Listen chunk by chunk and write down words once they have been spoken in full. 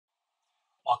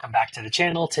Welcome back to the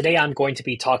channel. Today I'm going to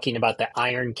be talking about the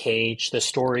Iron Cage, the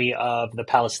story of the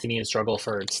Palestinian struggle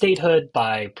for statehood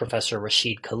by Professor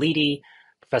Rashid Khalidi.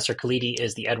 Professor Khalidi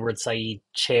is the Edward Said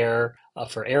Chair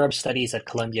for Arab Studies at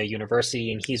Columbia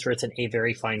University, and he's written a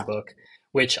very fine book,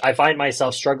 which I find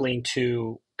myself struggling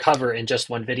to cover in just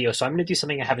one video. So I'm going to do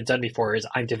something I haven't done before, is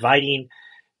I'm dividing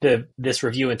this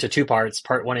review into two parts,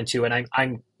 part one and two, and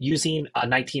I'm using a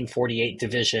 1948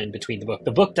 division between the book.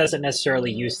 The book doesn't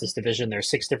necessarily use this division. There are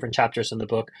 6 different chapters in the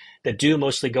book that do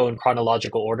mostly go in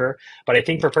chronological order, but I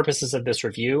think for purposes of this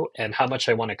review and how much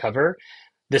I want to cover,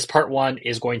 this part one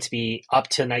is going to be up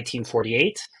to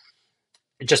 1948,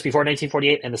 just before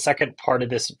 1948, and the second part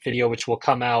of this video, which will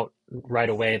come out right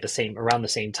away at around the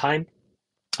same time,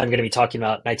 I'm going to be talking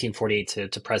about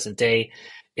 1948 to present day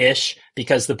ish,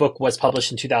 because the book was published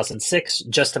in 2006,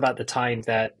 just about the time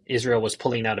that Israel was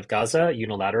pulling out of Gaza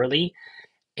unilaterally.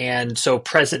 And so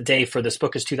present day for this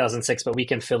book is 2006, but we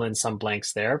can fill in some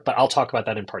blanks there. But I'll talk about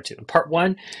that in part two. In part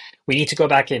one, we need to go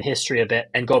back in history a bit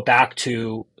and go back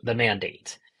to the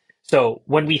mandate. So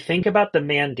when we think about the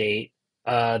mandate,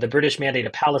 the British mandate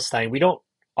of Palestine, we don't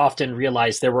often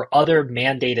realize there were other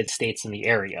mandated states in the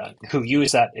area who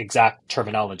use that exact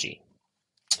terminology.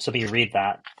 So let me read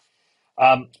that.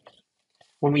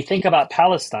 When we think about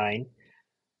Palestine,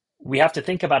 we have to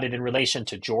think about it in relation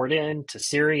to Jordan, to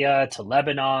Syria, to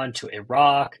Lebanon, to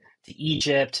Iraq, to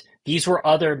Egypt. These were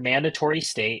other mandatory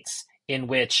states in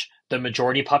which the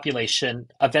majority population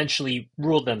eventually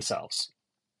ruled themselves.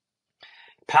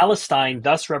 Palestine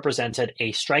thus represented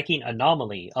a striking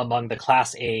anomaly among the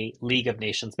Class A League of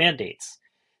Nations mandates.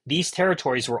 These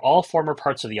territories were all former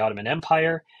parts of the Ottoman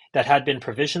Empire that had been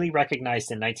provisionally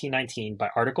recognized in 1919 by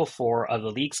Article 4 of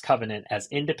the League's Covenant as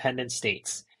independent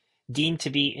states, deemed to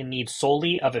be in need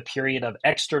solely of a period of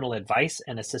external advice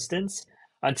and assistance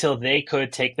until they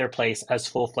could take their place as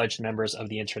full-fledged members of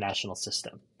the international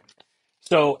system.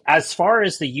 So as far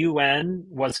as the UN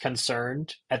was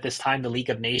concerned, at this time, the League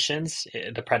of Nations,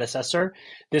 the predecessor,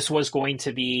 this was going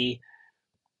to be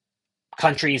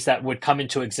countries that would come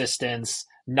into existence,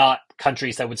 not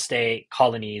countries that would stay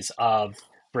colonies of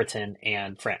Britain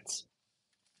and France.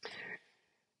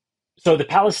 So the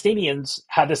Palestinians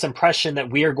had this impression that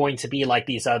we are going to be like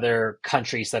these other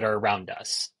countries that are around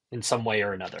us in some way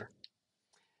or another.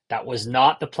 That was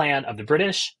not the plan of the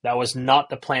British. That was not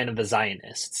the plan of the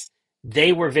Zionists.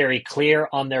 They were very clear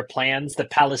on their plans. The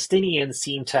Palestinians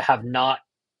seemed to have not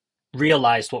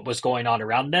realized what was going on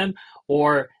around them,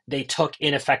 or they took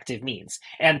ineffective means.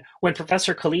 And when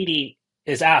Professor Khalidi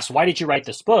is asked, why did you write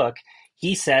this book?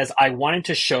 He says, I wanted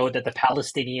to show that the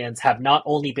Palestinians have not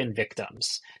only been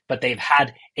victims, but they've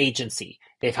had agency.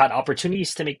 They've had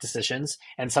opportunities to make decisions,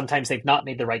 and sometimes they've not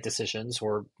made the right decisions,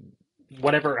 or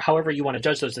whatever, however you want to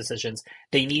judge those decisions.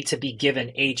 They need to be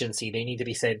given agency. They need to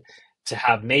be said to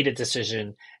have made a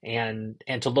decision and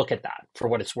to look at that for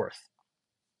what it's worth.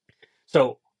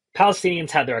 So Palestinians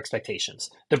had their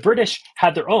expectations. The British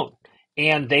had their own,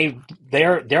 and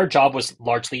their job was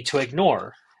largely to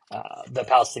ignore the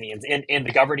Palestinians in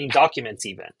the governing documents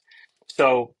even.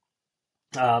 So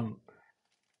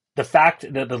the fact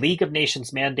that the League of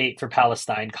Nations mandate for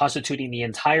Palestine, constituting the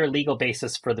entire legal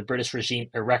basis for the British regime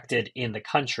erected in the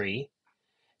country,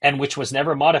 and which was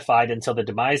never modified until the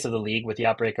demise of the League with the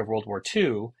outbreak of World War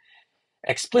II,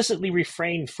 explicitly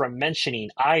refrained from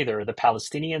mentioning either the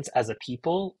Palestinians as a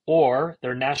people or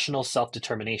their national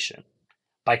self-determination.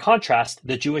 By contrast,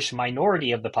 the Jewish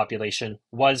minority of the population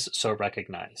was so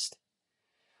recognized.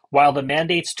 While the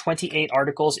mandate's 28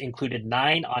 articles included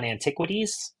 9 on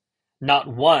antiquities, not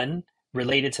one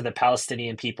related to the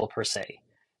Palestinian people per se.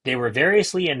 They were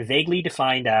variously and vaguely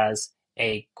defined as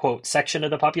a, quote, section of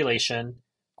the population,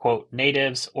 quote,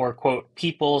 natives, or, quote,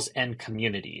 peoples and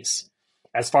communities.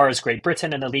 As far as Great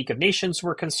Britain and the League of Nations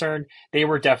were concerned, they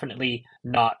were definitely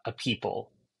not a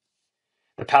people.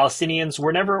 The Palestinians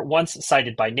were never once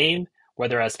cited by name,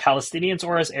 whether as Palestinians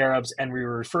or as Arabs, and we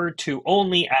were referred to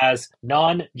only as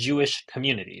non-Jewish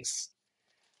communities.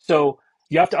 So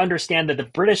you have to understand that the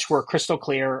British were crystal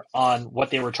clear on what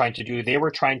they were trying to do. They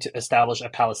were trying to establish a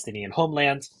Palestinian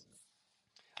homeland.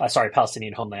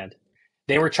 Palestinian homeland.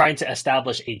 They were trying to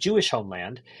establish a Jewish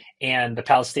homeland, and the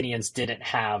Palestinians didn't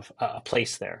have a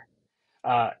place there.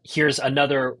 Here's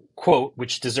another quote,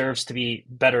 which deserves to be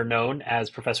better known, as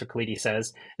Professor Khalidi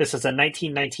says. This is a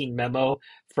 1919 memo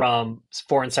from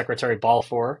Foreign Secretary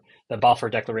Balfour, the Balfour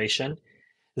Declaration.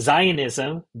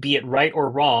 Zionism, be it right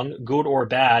or wrong, good or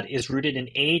bad, is rooted in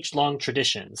age-long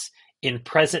traditions, in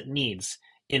present needs,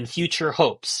 in future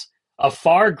hopes, of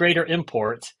far greater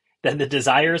import than the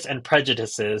desires and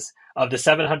prejudices of the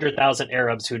 700,000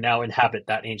 Arabs who now inhabit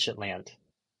that ancient land.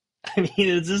 I mean,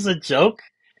 is this a joke?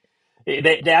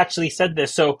 They actually said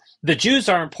this. So the Jews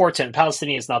are important.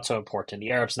 Palestinians not so important.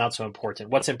 The Arabs not so important.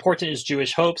 What's important is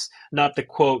Jewish hopes, not the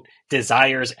quote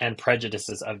desires and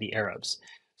prejudices of the Arabs.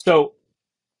 So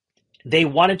they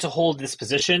wanted to hold this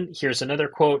position. Here's another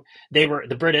quote.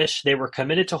 The British, they were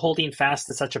committed to holding fast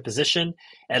to such a position,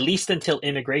 at least until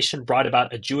immigration brought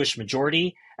about a Jewish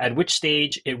majority, at which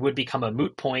stage it would become a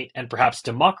moot point and perhaps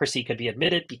democracy could be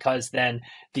admitted because then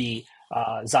the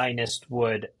Zionists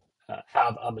would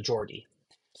have a majority.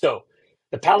 So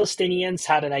the Palestinians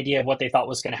had an idea of what they thought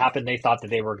was going to happen. They thought that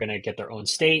they were going to get their own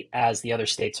state as the other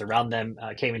states around them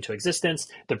came into existence.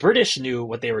 The British knew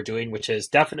what they were doing, which is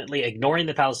definitely ignoring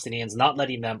the Palestinians, not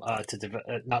letting them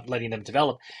not letting them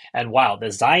develop. And wow,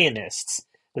 the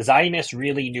Zionists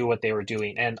really knew what they were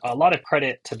doing, and a lot of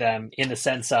credit to them in the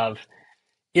sense of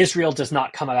Israel does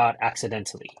not come about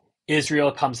accidentally.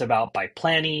 Israel comes about by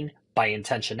planning, by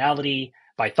intentionality,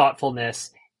 by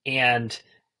thoughtfulness, and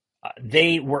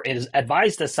they were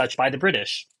advised as such by the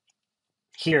British.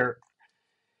 Here,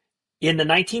 in the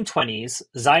 1920s,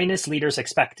 Zionist leaders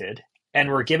expected, and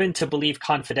were given to believe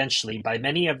confidentially by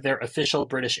many of their official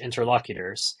British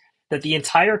interlocutors, that the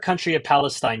entire country of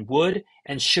Palestine would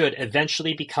and should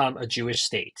eventually become a Jewish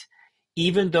state,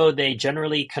 even though they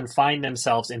generally confined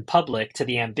themselves in public to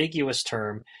the ambiguous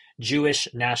term Jewish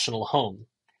national home.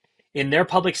 In their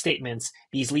public statements,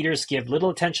 these leaders give little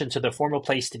attention to the formal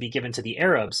place to be given to the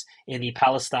Arabs in the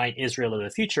Palestine-Israel of the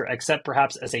future, except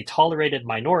perhaps as a tolerated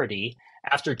minority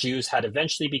after Jews had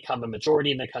eventually become a majority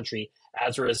in the country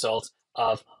as a result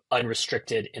of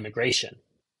unrestricted immigration.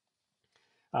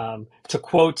 To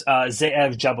quote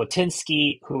Ze'ev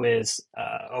Jabotinsky, who is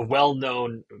a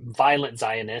well-known violent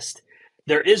Zionist,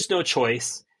 there is no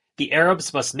choice. The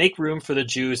Arabs must make room for the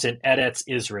Jews in Eretz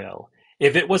Israel.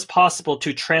 If it was possible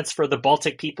to transfer the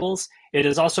Baltic peoples, it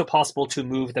is also possible to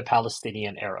move the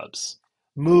Palestinian Arabs.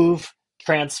 Move,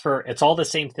 transfer, it's all the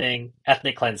same thing,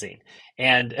 ethnic cleansing.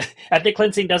 And ethnic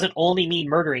cleansing doesn't only mean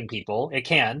murdering people, it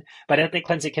can, but ethnic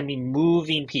cleansing can mean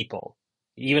moving people,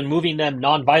 even moving them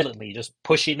non-violently, just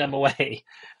pushing them away.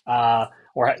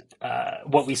 Or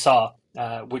what we saw,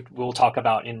 we'll talk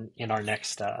about in our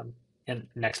next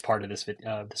part of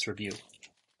this review.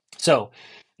 So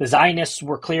the Zionists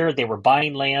were clear, they were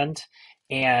buying land,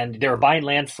 and they were buying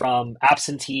land from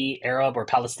absentee Arab or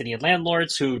Palestinian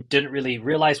landlords who didn't really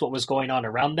realize what was going on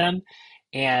around them.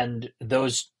 And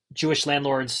those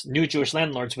new Jewish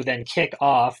landlords would then kick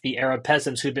off the Arab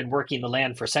peasants who'd been working the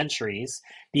land for centuries.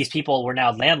 These people were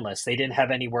now landless. They didn't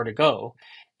have anywhere to go.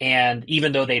 And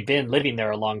even though they'd been living there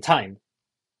a long time.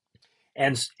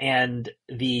 And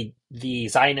the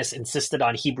Zionists insisted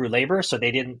on Hebrew labor, so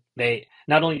they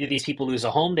not only did these people lose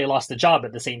a home, they lost a job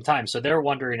at the same time. So they're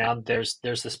wondering now there's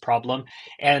this problem,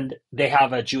 and they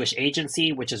have a Jewish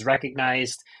agency which is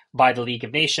recognized by the League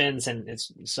of Nations, and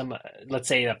it's let's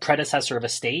say a predecessor of a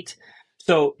state.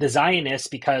 So the Zionists,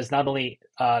 because not only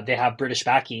they have British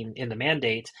backing in the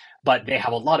mandate, but they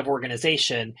have a lot of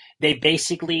organization, they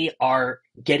basically are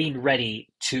getting ready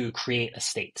to create a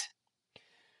state.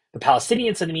 The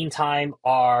Palestinians, in the meantime,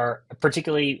 are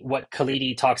particularly what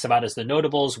Khalidi talks about as the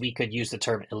notables. We could use the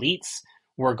term elites.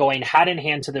 We're going hand in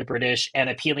hand to the British and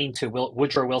appealing to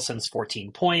Woodrow Wilson's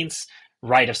 14 points,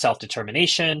 right of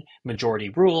self-determination, majority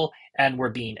rule, and we're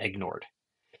being ignored.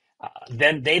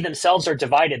 Then they themselves are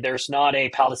divided. There's not a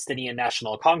Palestinian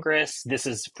National Congress. This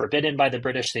is forbidden by the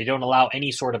British. They don't allow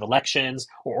any sort of elections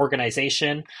or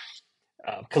organization.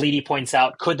 Khalidi points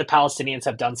out, could the Palestinians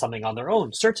have done something on their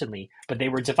own? Certainly, but they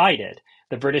were divided.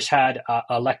 The British had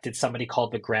elected somebody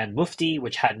called the Grand Mufti,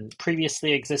 which hadn't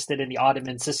previously existed in the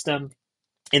Ottoman system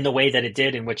in the way that it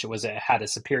did, in which had a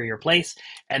superior place,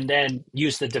 and then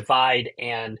used the divide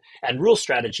and rule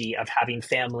strategy of having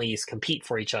families compete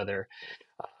for each other,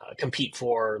 compete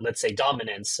for, let's say,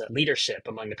 dominance, leadership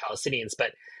among the Palestinians.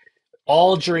 But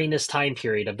all during this time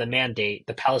period of the mandate,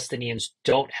 the Palestinians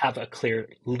don't have a clear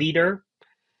leader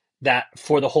that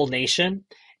for the whole nation,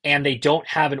 and they don't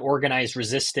have an organized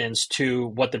resistance to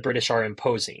what the British are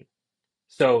imposing.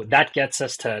 So that gets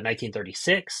us to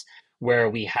 1936, where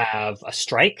we have a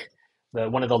strike,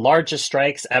 one of the largest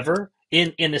strikes ever,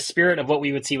 in the spirit of what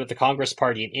we would see with the Congress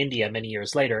Party in India many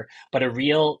years later, but a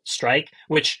real strike,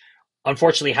 which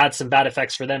unfortunately had some bad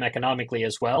effects for them economically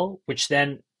as well, which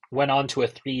then went on to a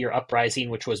 3-year uprising,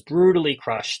 which was brutally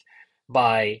crushed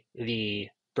by the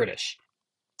British.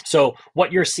 So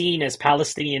what you're seeing is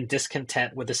Palestinian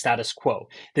discontent with the status quo.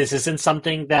 This isn't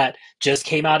something that just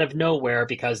came out of nowhere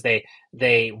because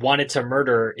they wanted to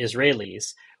murder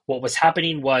Israelis. What was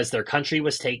happening was their country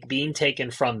was being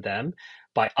taken from them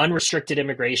by unrestricted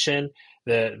immigration.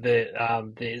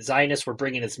 The Zionists were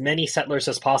bringing as many settlers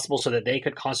as possible so that they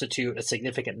could constitute a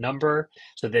significant number,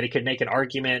 so that they could make an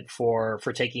argument for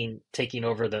taking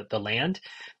over the land.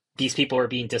 These people were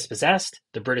being dispossessed.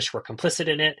 The British were complicit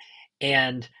in it,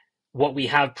 and what we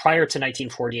have prior to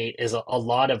 1948 is a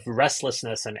lot of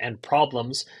restlessness and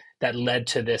problems that led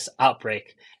to this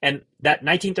outbreak. And that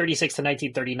 1936 to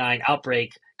 1939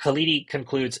 outbreak, Khalidi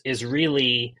concludes, is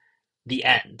really the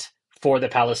end for the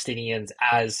Palestinians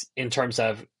as in terms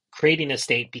of creating a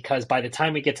state, because by the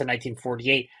time we get to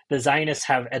 1948, the Zionists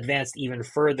have advanced even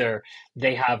further.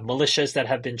 They have militias that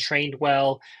have been trained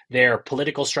well. Their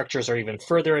political structures are even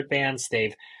further advanced.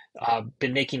 They've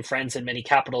been making friends in many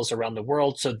capitals around the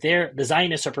world. So the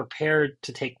Zionists are prepared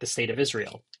to take the state of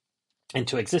Israel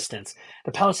into existence.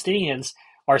 The Palestinians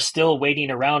are still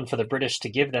waiting around for the British to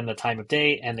give them the time of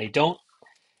day, and they don't.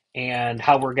 And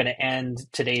how we're going to end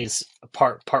today's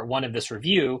part one of this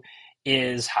review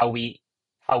is how we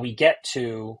get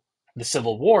to the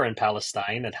civil war in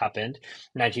Palestine that happened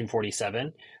in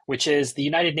 1947, which is the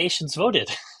United Nations voted.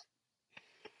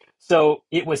 So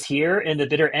it was here in the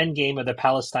bitter endgame of the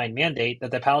Palestine Mandate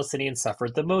that the Palestinians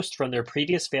suffered the most from their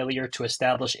previous failure to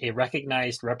establish a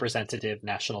recognized representative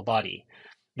national body.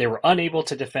 They were unable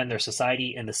to defend their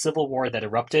society in the civil war that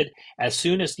erupted as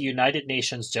soon as the United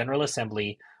Nations General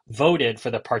Assembly voted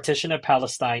for the partition of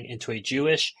Palestine into a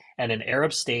Jewish and an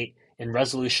Arab state in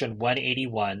Resolution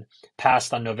 181,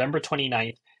 passed on November 29,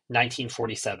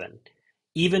 1947.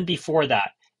 Even before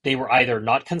that, they were either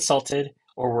not consulted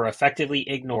or were effectively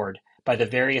ignored by the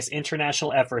various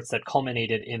international efforts that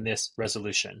culminated in this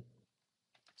resolution.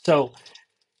 So,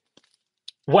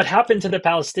 what happened to the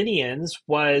Palestinians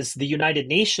was the United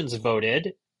Nations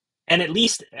voted, and at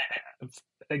least,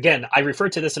 again, I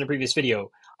referred to this in a previous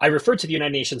video. I referred to the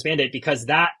United Nations mandate because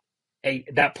that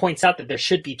points out that there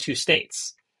should be two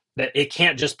states, that it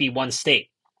can't just be one state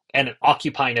and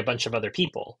occupying a bunch of other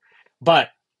people. But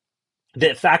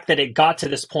the fact that it got to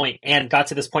this point, and got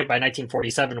to this point by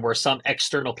 1947, where some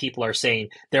external people are saying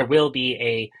there will be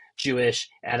a Jewish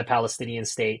and a Palestinian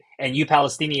state, and you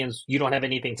Palestinians, you don't have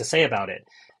anything to say about it.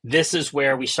 This is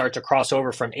where we start to cross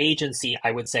over from agency,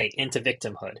 I would say, into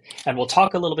victimhood. And we'll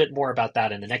talk a little bit more about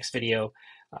that in the next video.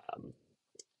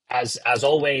 As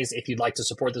always, if you'd like to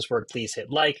support this work, please hit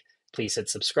like, please hit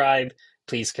subscribe,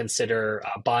 please consider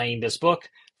buying this book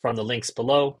from the links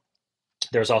below.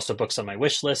 There's also books on my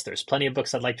wish list. There's plenty of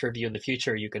books I'd like to review in the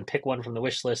future. You can pick one from the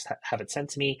wish list, have it sent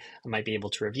to me. I might be able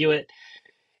to review it.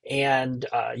 And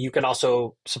you can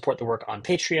also support the work on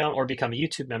Patreon or become a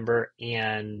YouTube member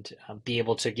and be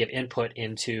able to give input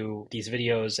into these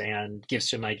videos and give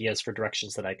some ideas for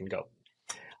directions that I can go.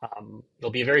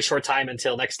 It'll be a very short time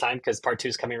until next time because part 2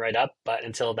 is coming right up. But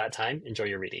until that time, enjoy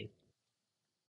your reading.